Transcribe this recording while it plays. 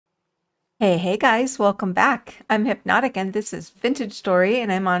Hey guys, welcome back. I'm Hypnotic and this is Vintage Story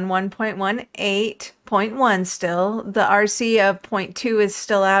and I'm on 1.18.1 still. The RC of zero point 0.2 is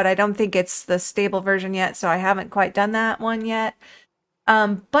still out. I don't think it's the stable version yet, so I haven't quite done that one yet.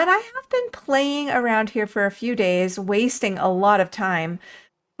 But I have been playing around here for a few days, wasting a lot of time.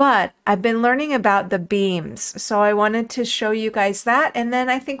 But I've been learning about the beams, so I wanted to show you guys that, and then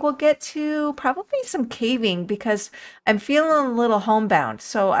I think we'll get to probably some caving because I'm feeling a little homebound,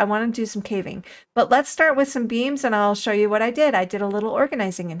 so I want to do some caving. But let's start with some beams and I'll show you what I did. I did a little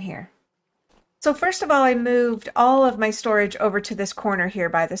organizing in here. So first of all, I moved all of my storage over to this corner here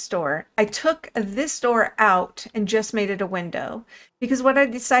by the store. I took this door out and just made it a window because what I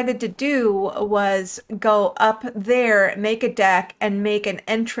decided to do was go up there, make a deck, and make an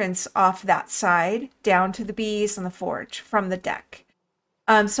entrance off that side down to the bees and the forge from the deck.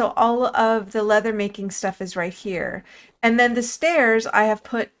 So all of the leather making stuff is right here. And then the stairs I have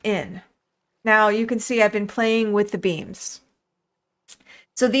put in. Now you can see I've been playing with the beams.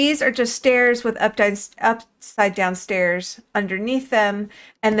 So these are just stairs with upside down stairs underneath them.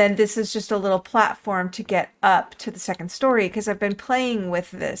 And then this is just a little platform to get up to the second story because I've been playing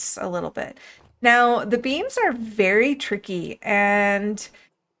with this a little bit. Now, the beams are very tricky and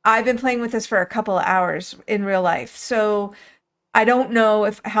I've been playing with this for a couple of hours in real life. So I don't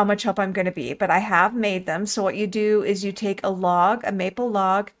know how much help I'm going to be, but I have made them. So what you do is you take a log, a maple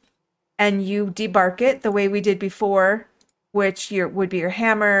log, and you debark it the way we did before, which would be your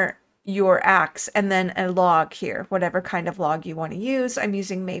hammer, your axe, and then a log here, whatever kind of log you want to use. I'm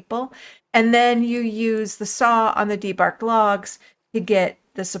using maple. And then you use the saw on the debarked logs to get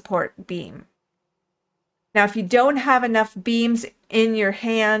the support beam. Now, if you don't have enough beams in your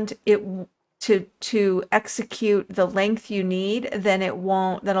hand to execute the length you need, then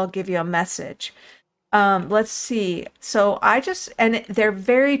that'll give you a message. Let's see. So and they're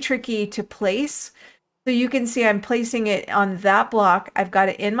very tricky to place. So you can see I'm placing it on that block. I've got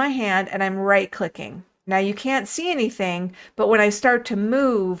it in my hand and I'm right clicking. Now you can't see anything, but when I start to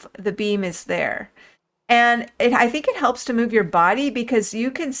move, the beam is there. And I think it helps to move your body because you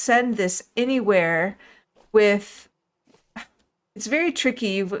can send this anywhere it's very tricky.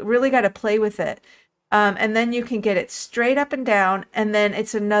 You've really got to play with it. And then you can get it straight up and down, and then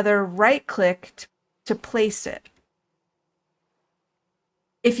it's another right click to place it.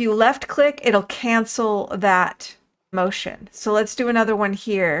 If you left click, it'll cancel that motion. So let's do another one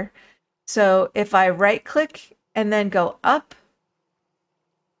here. So if I right click and then go up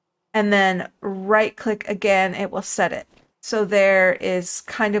and then right click again, it will set it. So there is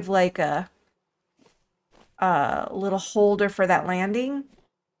kind of like a little holder for that landing.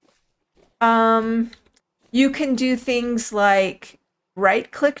 You can do things like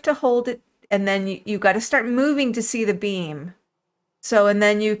right click to hold it, and then you got to start moving to see the beam. So, and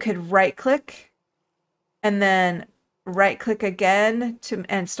then you could right click and then right click again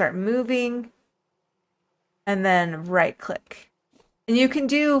and start moving and then right click. And you can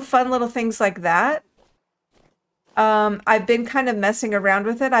do fun little things like that. I've been kind of messing around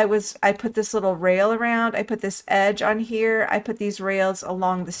with it. I put this little rail around. I put this edge on here. I put these rails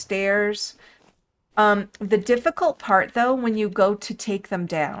along the stairs. The difficult part though, when you go to take them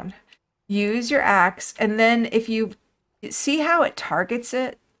down, use your axe, and then if you see how it targets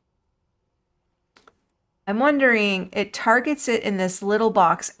it? I'm wondering, it targets it in this little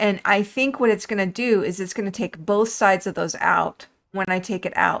box, and I think what it's going to do is it's going to take both sides of those out when I take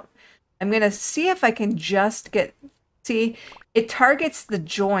it out. I'm going to see if I can just see, it targets the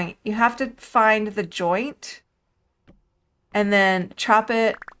joint. You have to find the joint and then chop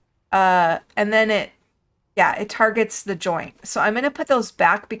it, and then it targets the joint. So I'm going to put those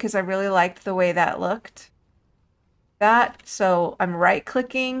back because I really liked the way that looked. So I'm right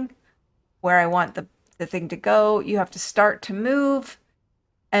clicking where I want the thing to go. You have to start to move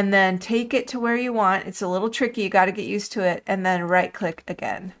and then take it to where you want. It's a little tricky. You got to get used to it, and then right click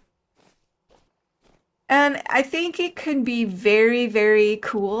again. And I think it can be very, very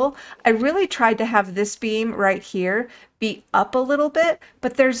cool. I really tried to have this beam right here be up a little bit,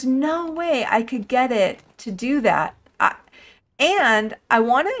 but there's no way I could get it to do that. And I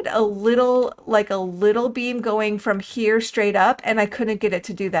wanted a little beam going from here straight up, and I couldn't get it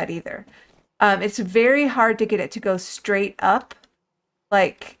to do that either. It's very hard to get it to go straight up.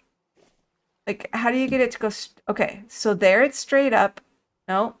 Like how do you get it to go? Okay, so there it's straight up.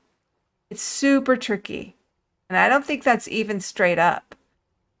 No, it's super tricky. And I don't think that's even straight up.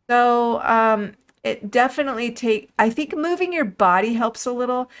 So it definitely I think moving your body helps a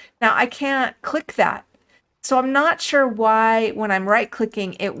little. Now I can't click that. So I'm not sure why when I'm right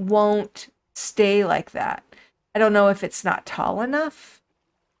clicking, it won't stay like that. I don't know if it's not tall enough.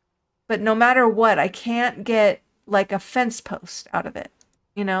 but no matter what, I can't get like a fence post out of it,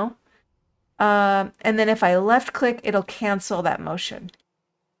 you know? And then if I left click, it'll cancel that motion.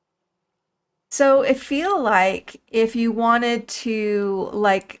 So I feel like if you wanted to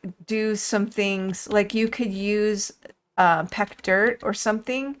like do some things, like you could use peck dirt or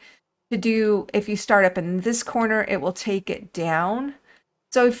something to do, if you start up in this corner, it will take it down.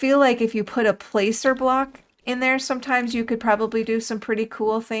 So I feel like if you put a placer block in there, sometimes you could probably do some pretty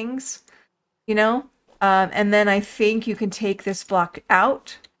cool things, you know? And then I think you can take this block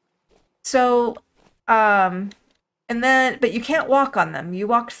out. So, and then, but you can't walk on them. You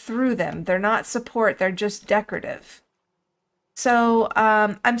walk through them. They're not support. They're just decorative. So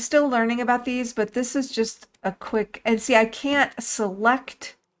I'm still learning about these, but this is just a quick, and see, I can't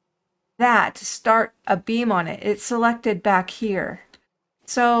select that to start a beam on it. It's selected back here.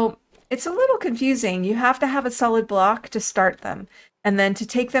 So it's a little confusing. You have to have a solid block to start them. And then to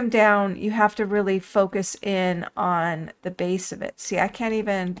take them down, you have to really focus in on the base of it. See, I can't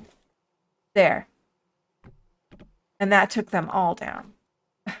even, there. And that took them all down.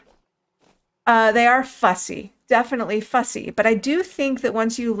 They are fussy, definitely fussy, but I do think that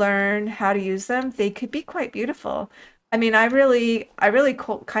once you learn how to use them, they could be quite beautiful. I mean, I really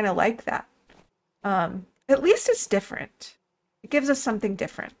kind of like that. At least it's different. It gives us something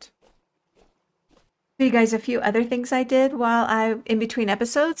different. So you guys, a few other things I did while in between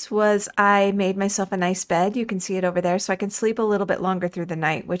episodes was I made myself a nice bed. You can see it over there, so I can sleep a little bit longer through the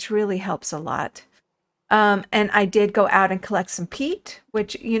night, which really helps a lot. And I did go out and collect some peat,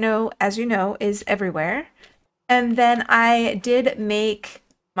 which, you know, as you know, is everywhere. And then I did make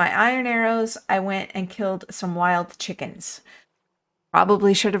my iron arrows. I went and killed some wild chickens.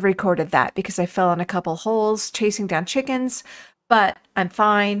 Probably should have recorded that because I fell in a couple holes chasing down chickens, but I'm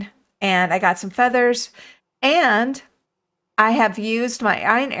fine. And I got some feathers, and I have used my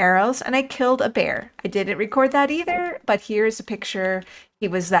iron arrows, and I killed a bear. I didn't record that either, but here's a picture. He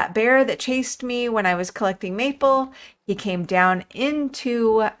was that bear that chased me when I was collecting maple. He came down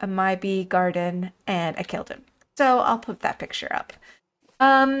into my bee garden, and I killed him. So I'll put that picture up.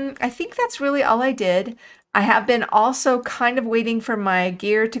 I think that's really all I did. I have been also kind of waiting for my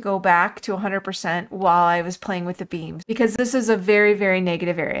gear to go back to 100% while I was playing with the beams, because this is a very, very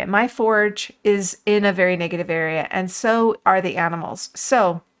negative area. My forge is in a very negative area, and so are the animals.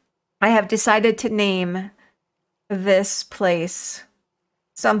 So I have decided to name this place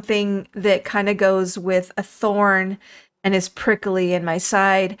something that kind of goes with a thorn and is prickly in my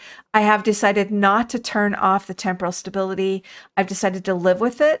side. I have decided not to turn off the temporal stability. I've decided to live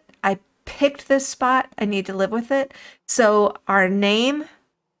with it. I picked this spot. I need to live with it. So our name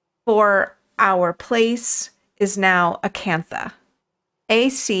for our place is now Acantha.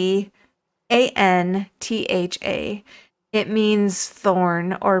 A-C-A-N-T-H-A. It means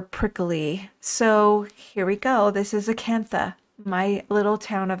thorn or prickly. So here we go. This is Acantha, my little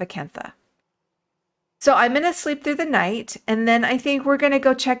town of Acantha. So I'm going to sleep through the night, and then I think we're going to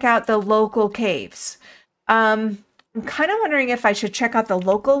go check out the local caves. I'm kind of wondering if I should check out the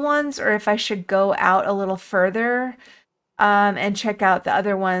local ones or if I should go out a little further and check out the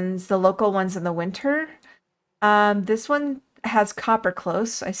other ones, the local ones in the winter. This one has copper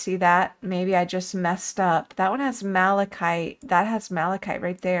close. I see that. Maybe I just messed up. That one has malachite. That has malachite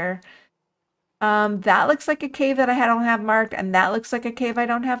right there. That looks like a cave that I don't have marked, and that looks like a cave I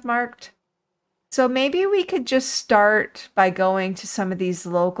don't have marked. So maybe we could just start by going to some of these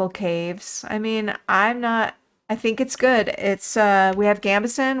local caves. I mean, I think it's good. It's we have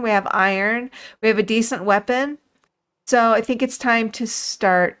gambeson, we have iron, we have a decent weapon. So I think it's time to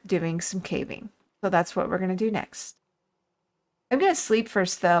start doing some caving. So that's what we're going to do next. I'm going to sleep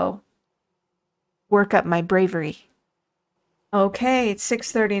first though. Work up my bravery. Okay, it's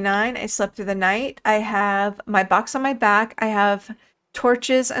 6:39. I slept through the night. I have my box on my back. I have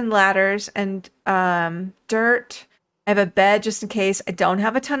torches and ladders and dirt. I have a bed just in case. I don't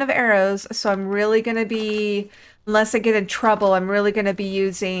have a ton of arrows, so I'm really going to be, unless I get in trouble, I'm really going to be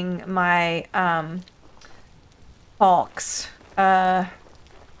using my hawks. And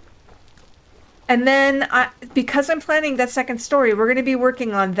then, because I'm planning that second story, we're going to be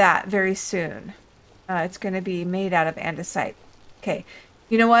working on that very soon. It's going to be made out of andesite. Okay,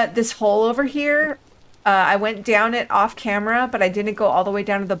 you know what? This hole over here, I went down it off camera, but I didn't go all the way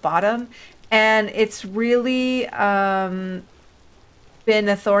down to the bottom. And it's really been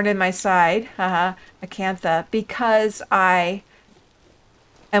a thorn in my side, Acantha, because I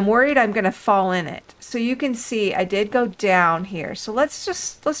am worried I'm going to fall in it. So you can see I did go down here. So let's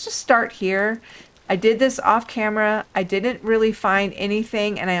just start here. I did this off camera. I didn't really find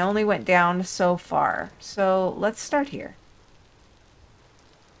anything, and I only went down so far. So let's start here.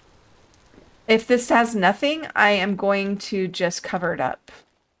 If this has nothing, I am going to just cover it up.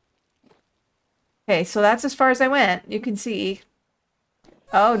 Okay, so that's as far as I went. You can see.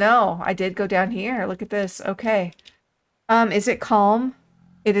 Oh no, I did go down here. Look at this. Okay. Is it calm?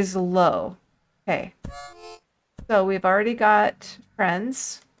 It is low. Okay. So we've already got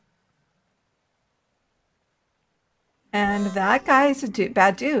friends. And that guy is a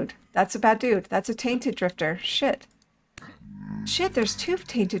bad dude. That's a bad dude. That's a tainted drifter. Shit. Shit, there's two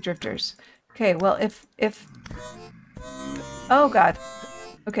tainted drifters. Okay, well, if... Oh, God.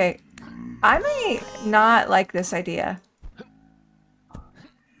 Okay. I may not like this idea.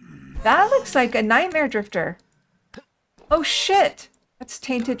 That looks like a nightmare drifter. Oh, shit. That's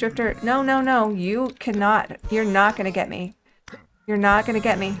tainted drifter. No, no, no. You cannot. You're not going to get me. You're not going to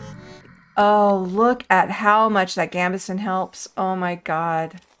get me. Oh, look at how much that Gambison helps. Oh, my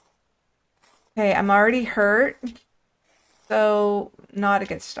God. Okay, I'm already hurt. So, not a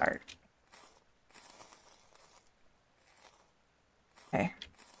good start. Okay.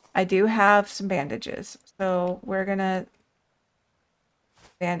 I do have some bandages. So, we're going to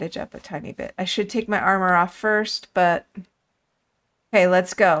bandage up a tiny bit. I should take my armor off first, but... Okay,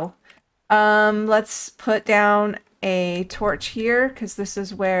 let's go. Let's put down a torch here, because this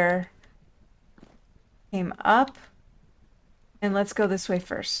is where I came up. And let's go this way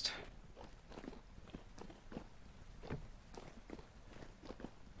first.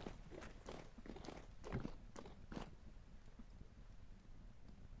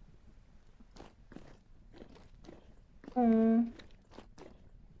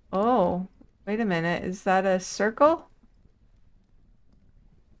 Oh, wait a minute. Is that a circle?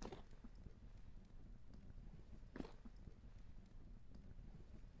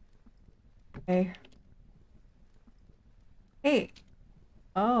 Okay. Hey.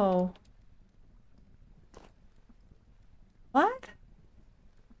 Oh. What?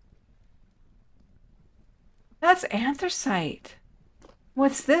 That's anthracite.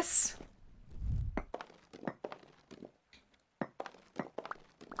 What's this?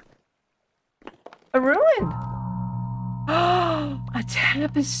 A ruin. Oh, a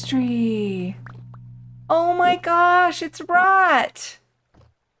tapestry. Oh my gosh, it's rot.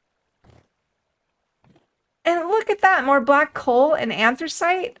 And look at that, more black coal and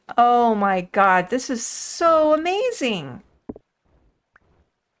anthracite. Oh my God, this is so amazing.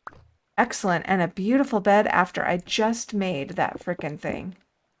 Excellent, and a beautiful bed after I just made that frickin' thing.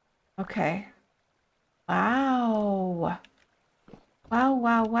 Okay. Wow. Wow,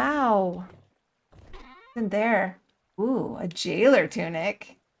 wow, wow. In there. Ooh, a jailer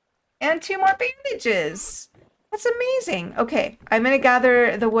tunic. And 2 more bandages. That's amazing. Okay, I'm gonna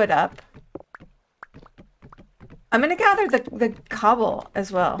gather the wood up. I'm gonna gather the cobble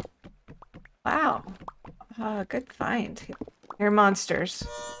as well. Wow. Good find. Here, monsters.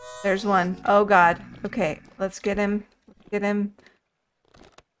 There's one. Oh God. Okay, let's get him. Get him.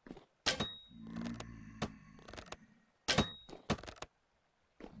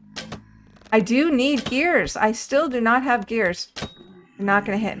 I do need gears. I still do not have gears. You're not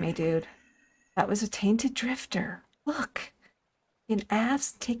gonna hit me, dude. That was a tainted drifter. Look. An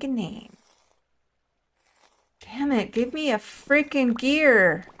ass, take a name. Damn it, give me a freaking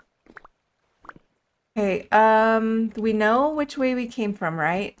gear. Okay, we know which way we came from,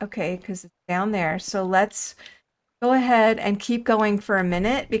 right? Okay, because it's down there. So let's go ahead and keep going for a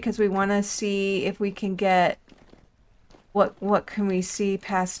minute because we want to see if we can get what can we see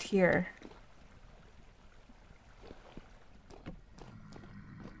past here.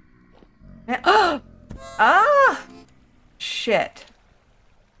 Oh! Ah! Shit.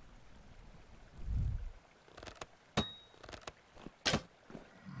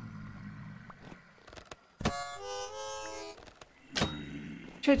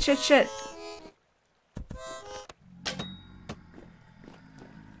 Shit, shit, shit.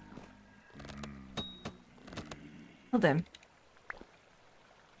 Killed him.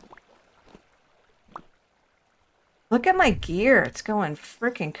 Look at my gear. It's going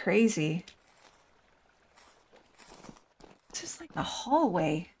freaking crazy. This is like a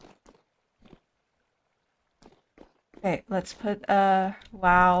hallway. Okay, let's put,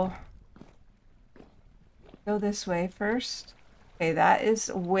 wow. Go this way first. Okay, that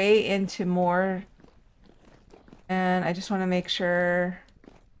is way into more. And I just want to make sure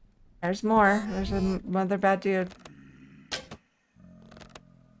there's more. There's another bad dude.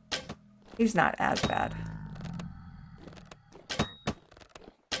 He's not as bad.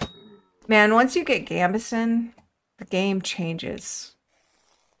 Man, once you get Gambison, the game changes.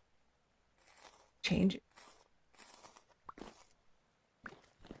 Changes.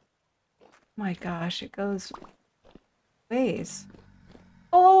 My gosh, it goes ways.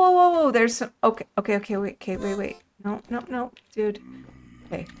 Oh, whoa, whoa, Oh, there's some, okay, wait. No, dude.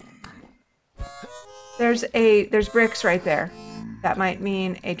 Okay. There's bricks right there. That might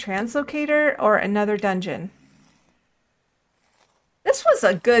mean a translocator or another dungeon. This was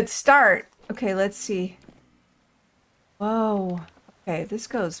a good start. Okay, let's see. Whoa. Okay, this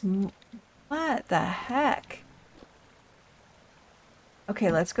goes... What the heck?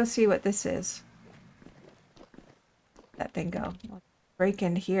 Okay, let's go see what this is. That thing go. Let's break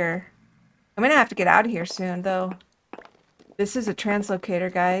in here. I'm gonna have to get out of here soon, though. This is a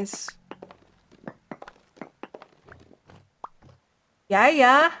translocator, guys.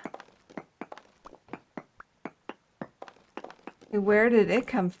 Yeah. Where did it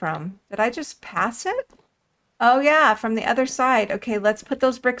come from? Did I just pass it? Oh yeah, from the other side. Okay, let's put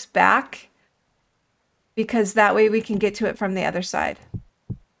those bricks back. Because that way we can get to it from the other side.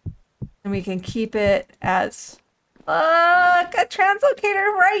 And we can keep it as... Look! A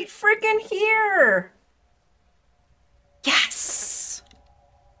translocator right freaking here! Yes!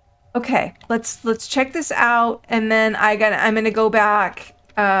 Okay, let's check this out, and then I'm gonna go back,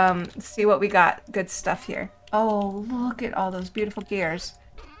 see what we got. Good stuff here. Oh, look at all those beautiful gears.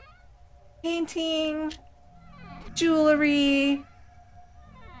 Painting, jewelry.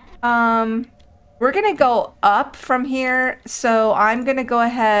 We're gonna go up from here, so I'm gonna go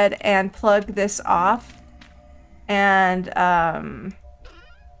ahead and plug this off. And,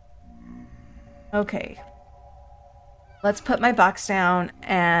 okay. Let's put my box down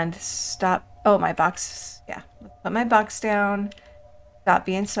and stop. Oh, my box. Yeah. Let's put my box down. Stop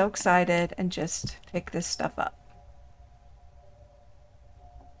being so excited and just pick this stuff up.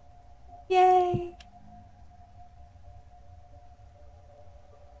 Yay.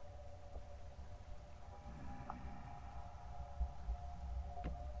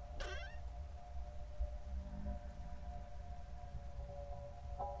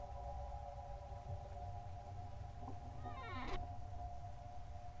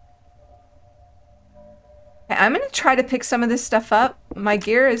 I'm going to try to pick some of this stuff up. My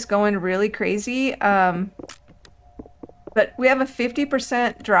gear is going really crazy. But we have a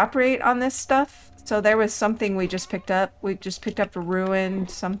 50% drop rate on this stuff. So there was something we just picked up. We just picked up a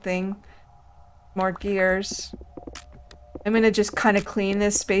ruined something. More gears. I'm going to just kind of clean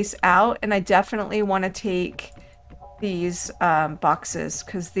this space out. And I definitely want to take these boxes.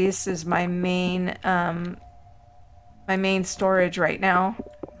 Because this is my main storage right now.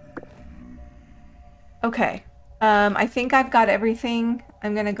 Okay. I think I've got everything.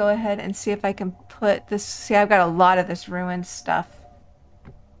 I'm gonna go ahead and see if I can put this... See, I've got a lot of this ruined stuff.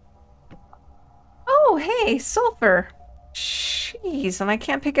 Oh, hey, sulfur. Jeez, and I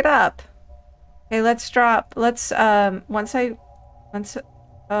can't pick it up. Okay, let's drop... Let's, once I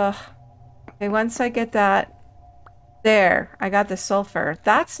get that... There, I got the sulfur.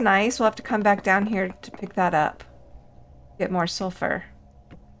 That's nice. We'll have to come back down here to pick that up. Get more sulfur.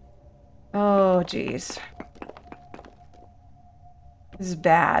 Oh, geez. This is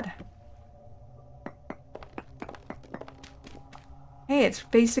bad. Hey, it's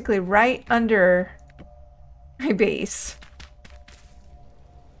basically right under my base.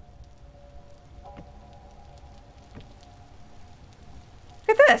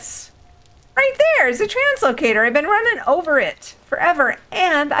 Look at this. Right there is a translocator. I've been running over it forever.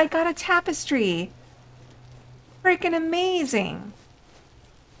 And I got a tapestry. Freaking amazing.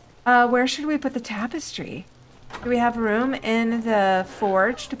 Where should we put the tapestry? Do we have room in the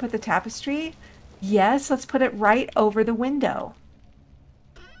forge to put the tapestry? Yes, let's put it right over the window.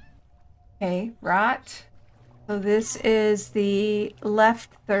 Okay, right. So this is the left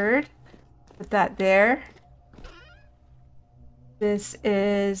third. Put that there. This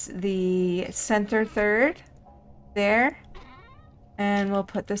is the center third. There. And we'll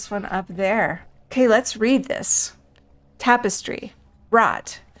put this one up there. Okay, let's read this. Tapestry.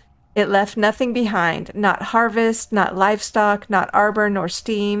 Rot. It left nothing behind, not harvest, not livestock, not arbor nor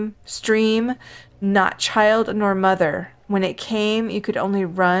stream, not child nor mother. When it came, you could only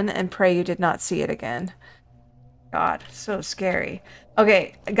run and pray you did not see it again. God, so scary.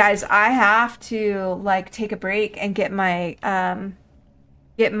 Okay, guys, I have to like take a break and get my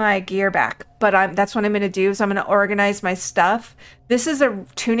gear back. But that's what I'm going to do is I'm going to organize my stuff. This is a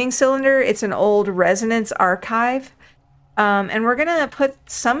tuning cylinder. It's an old resonance archive. And we're gonna put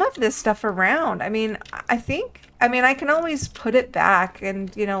some of this stuff around. I mean, I can always put it back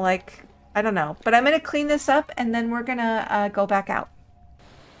and, you know, like, I don't know. But I'm gonna clean this up and then we're gonna go back out.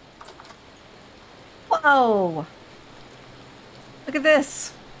 Whoa! Look at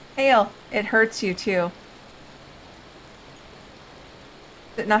this. Hail. It hurts you too.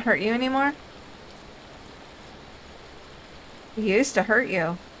 Does it not hurt you anymore? It used to hurt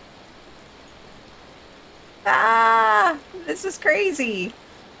you. Ah, this is crazy.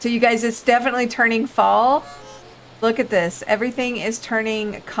 So you guys, it's definitely turning fall. Look at this. Everything is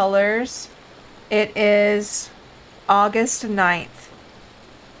turning colors. It is August 9th.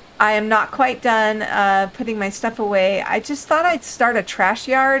 I am not quite done putting my stuff away. I just thought I'd start a trash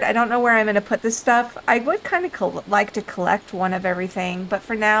yard. I don't know where I'm going to put this stuff. I would kind of like to collect one of everything, but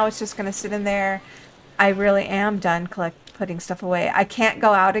for now it's just going to sit in there. I really am done putting stuff away. I can't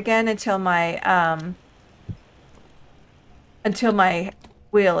go out again until my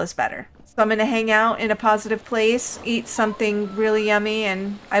wheel is better. So I'm going to hang out in a positive place, eat something really yummy,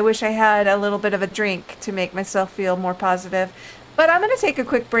 and I wish I had a little bit of a drink to make myself feel more positive. But I'm going to take a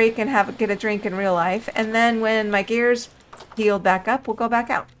quick break and get a drink in real life, and then when my gears healed back up, we'll go back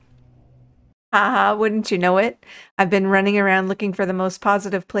out. Haha, wouldn't you know it? I've been running around looking for the most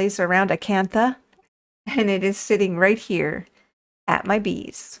positive place around Acantha, and it is sitting right here at my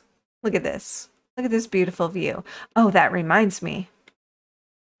bees. Look at this. Look at this beautiful view. Oh, that reminds me.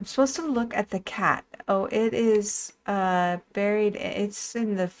 I'm supposed to look at the cat. Oh, it is buried. It's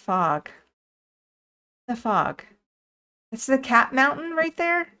in the fog. The fog. It's the cat mountain right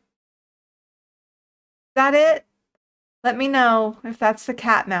there. Is that it? Let me know if that's the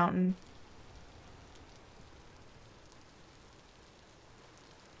cat mountain.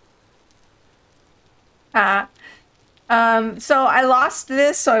 Ah. So I lost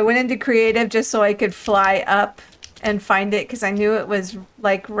this, so I went into creative just so I could fly up and find it because I knew it was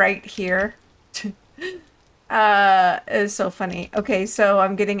like right here. It's so funny. Okay, so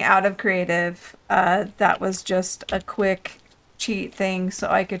I'm getting out of creative. That was just a quick cheat thing so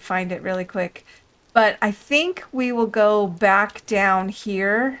I could find it really quick. But I think we will go back down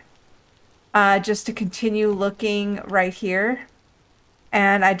here just to continue looking right here.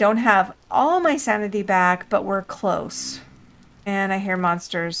 And I don't have all my sanity back, but we're close. And I hear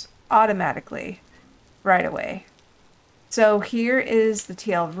monsters automatically right away. So here is the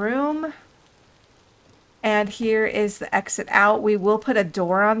TL room. And here is the exit out. We will put a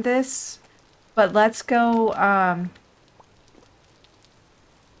door on this. But let's go...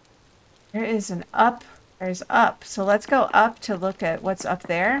 there is an up. There's up. So let's go up to look at what's up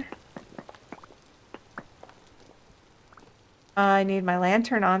there. I need my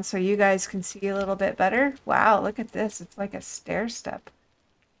lantern on so you guys can see a little bit better. Wow, look at this. It's like a stair step.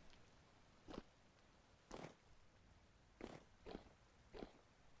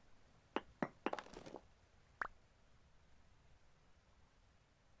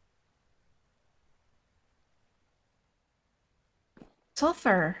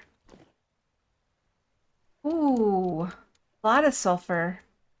 Sulfur. Ooh, a lot of sulfur.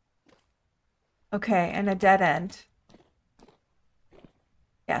 Okay, and a dead end.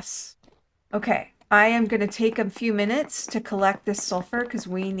 Yes. Okay, I am going to take a few minutes to collect this sulfur because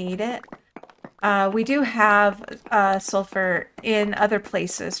we need it. We do have sulfur in other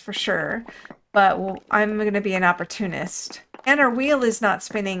places for sure, but I'm going to be an opportunist. And our wheel is not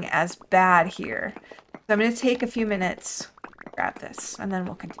spinning as bad here. So I'm going to take a few minutes, grab this, and then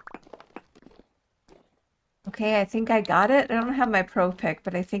we'll continue. Okay, I think I got it. I don't have my pro pick,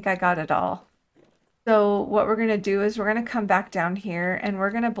 but I think I got it all. So what we're going to do is we're going to come back down here and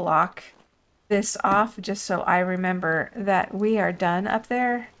we're going to block this off just so I remember that we are done up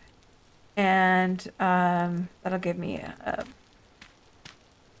there. And that'll give me a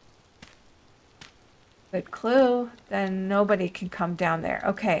good clue. Then nobody can come down there.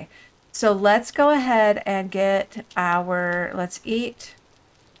 Okay, so let's go ahead and get our, let's eat.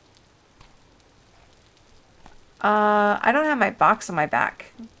 I don't have my box on my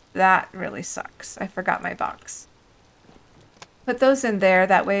back. That really sucks. I forgot my box. Put those in there.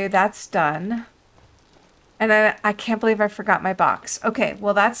 That way that's done. And I can't believe I forgot my box. Okay,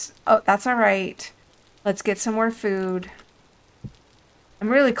 well that's all right. Let's get some more food. I'm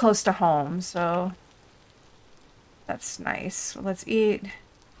really close to home, so that's nice. Let's eat.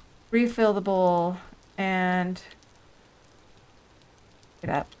 Refill the bowl and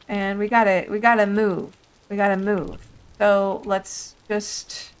get up. And we gotta move. We gotta move. So let's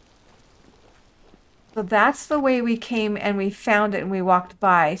just... So that's the way we came and we found it and we walked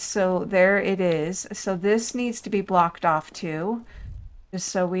by. So there it is. So this needs to be blocked off too. Just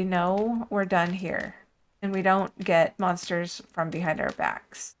so we know we're done here. And we don't get monsters from behind our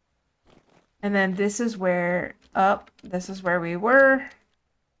backs. And then this is where, this is where we were.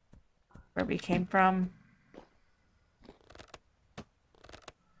 Where we came from.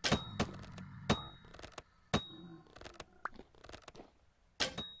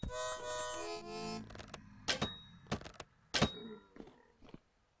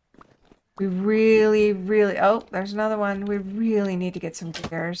 We really, oh, there's another one. We really need to get some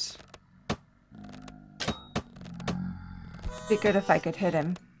gears. Be good if I could hit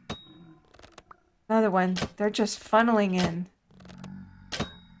him. Another one. They're just funneling in.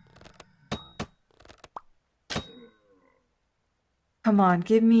 Come on,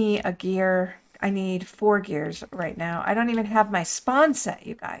 give me a gear. I need 4 gears right now. I don't even have my spawn set,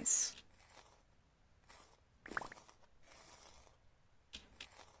 you guys.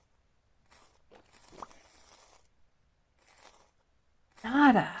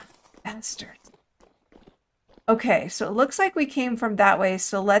 Nada. Bastard. Okay, so it looks like we came from that way,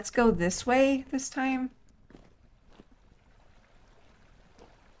 so let's go this way this time.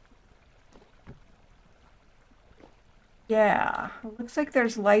 Yeah, it looks like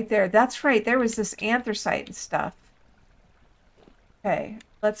there's light there. That's right, there was this anthracite and stuff. Okay,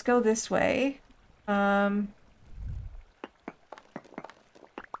 let's go this way. Let's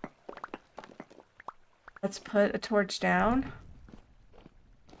put a torch down.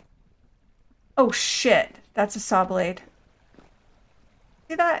 Oh shit, that's a saw blade.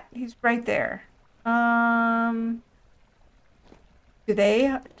 See that? He's right there. Do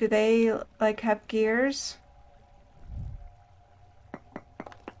they like have gears?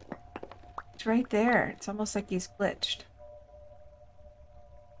 It's right there. It's almost like he's glitched.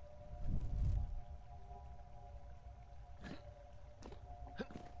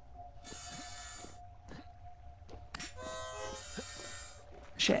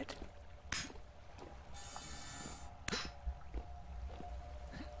 Shit.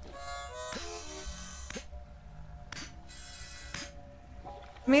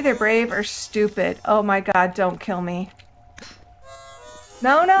 I'm either brave or stupid. Oh my god, don't kill me.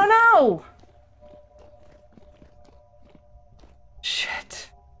 No, no, no! Shit.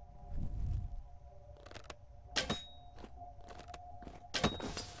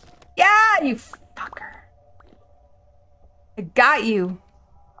 Yeah, you fucker. I got you.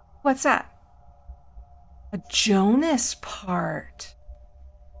 What's that? A Jonas part.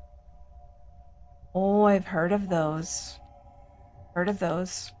 Oh, I've heard of those. Heard of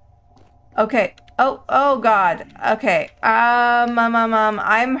those. Okay. Oh God. Okay.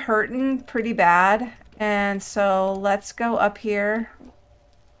 I'm hurting pretty bad. And so let's go up here.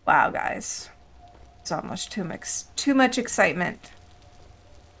 Wow, guys. It's almost too much excitement.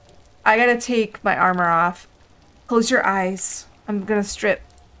 I gotta take my armor off. Close your eyes. I'm gonna strip.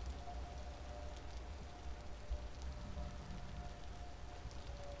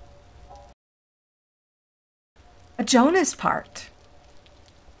 A Jonas part.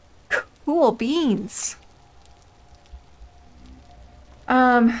 Cool beans.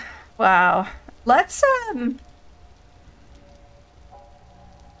 Wow. Let's, no,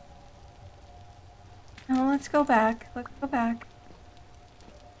 let's go back. Let's go back.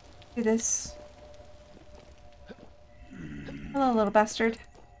 Do this. Hello, little bastard.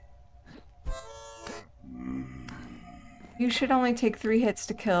 You should only take 3 hits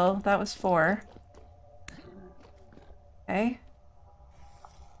to kill. That was 4. Okay.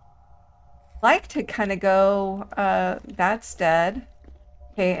 Like to kind of go, that's dead.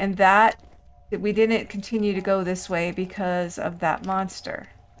 Okay, and that, we didn't continue to go this way because of that monster.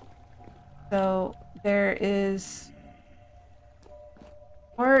 So there is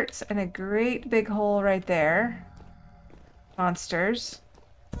quartz and a great big hole right there. Monsters.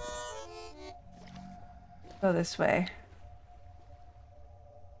 Go this way.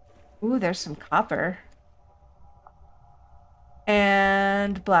 Ooh, there's some copper.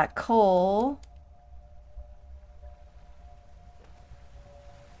 And black coal.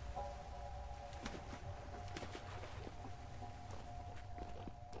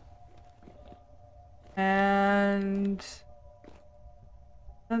 And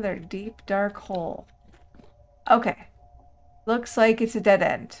another deep, dark hole. Okay. Looks like it's a dead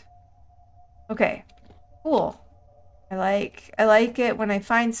end. Okay. Cool. I like it when I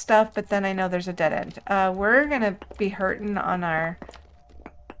find stuff, but then I know there's a dead end. We're gonna be hurting on our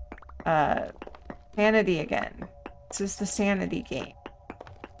sanity again. This is the sanity game.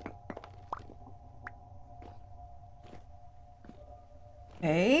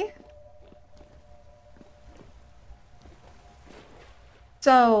 Okay.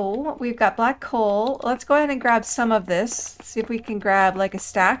 So we've got black coal. Let's go ahead and grab some of this. See if we can grab like a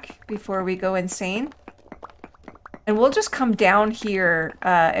stack before we go insane. And we'll just come down here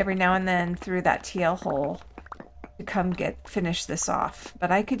every now and then through that TL hole to come finish this off.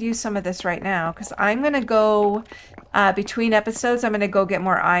 But I could use some of this right now because I'm going to go, between episodes, I'm going to go get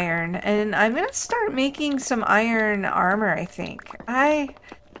more iron. And I'm going to start making some iron armor, I think.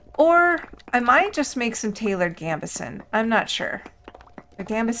 Or I might just make some tailored gambeson. I'm not sure. The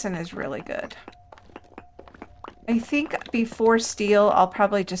gambeson is really good. I think before steel, I'll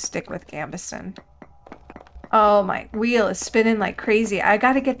probably just stick with gambeson. Oh, my wheel is spinning like crazy. I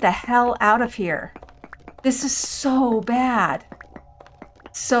gotta get the hell out of here. This is so bad.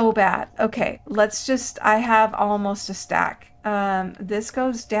 So bad. Okay, let's just... I have almost a stack. This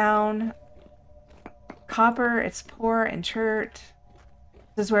goes down. Copper, it's poor and chert.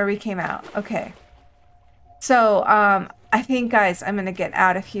 This is where we came out. Okay. So, I think, guys, I'm gonna get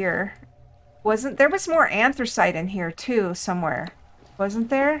out of here. There was more anthracite in here, too, somewhere. Wasn't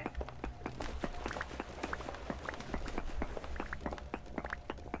there?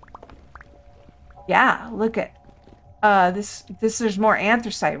 Yeah, look at... there's more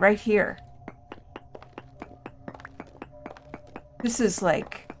anthracite right here. This is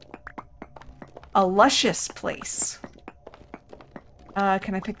like a luscious place.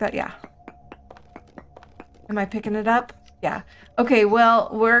 Can I pick that? Yeah. Am I picking it up? Yeah. Okay, well,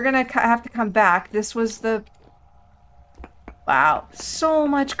 we're gonna have to come back. This was the... Wow, so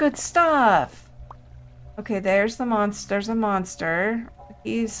much good stuff. Okay, there's the monster. There's a monster.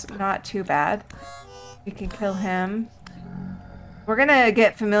 He's not too bad. We can kill him. We're gonna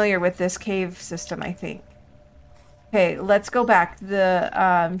get familiar with this cave system, I think. Okay, let's go back.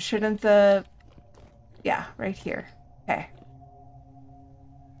 Shouldn't the... Yeah, right here. Okay.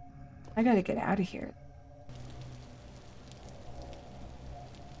 I gotta get out of here.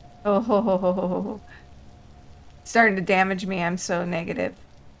 Oh, ho, ho, ho, ho, ho. Starting to damage me. I'm so negative.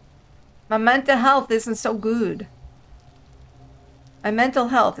 My mental health isn't so good. My mental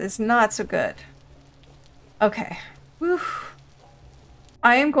health is not so good. Okay. Whew.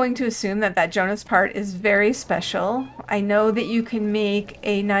 I am going to assume that that Jonas part is very special. I know that you can make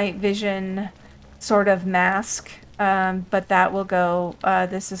a night vision sort of mask, but that will go...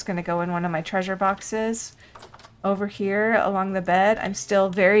 this is going to go in one of my treasure boxes. Over here along the bed, I'm still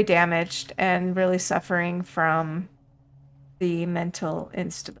very damaged and really suffering from the mental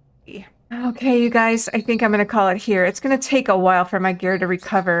instability. Okay, you guys, I think I'm going to call it here. It's going to take a while for my gear to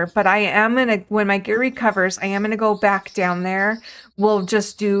recover, but I am going to, when my gear recovers, I am going to go back down there. We'll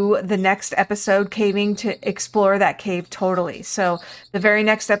just do the next episode, caving, to explore that cave totally. So the very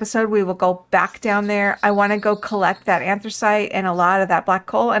next episode, we will go back down there. I want to go collect that anthracite and a lot of that black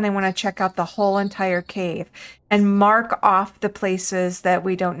coal, and I want to check out the whole entire cave and mark off the places that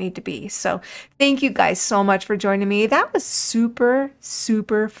we don't need to be. So thank you guys so much for joining me. That was super,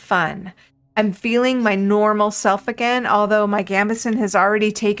 super fun. I'm feeling my normal self again, although my gambeson has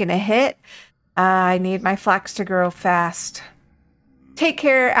already taken a hit. I need my flax to grow fast. Take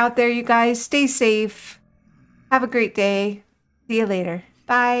care out there, you guys. Stay safe. Have a great day. See you later.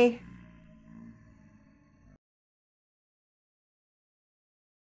 Bye.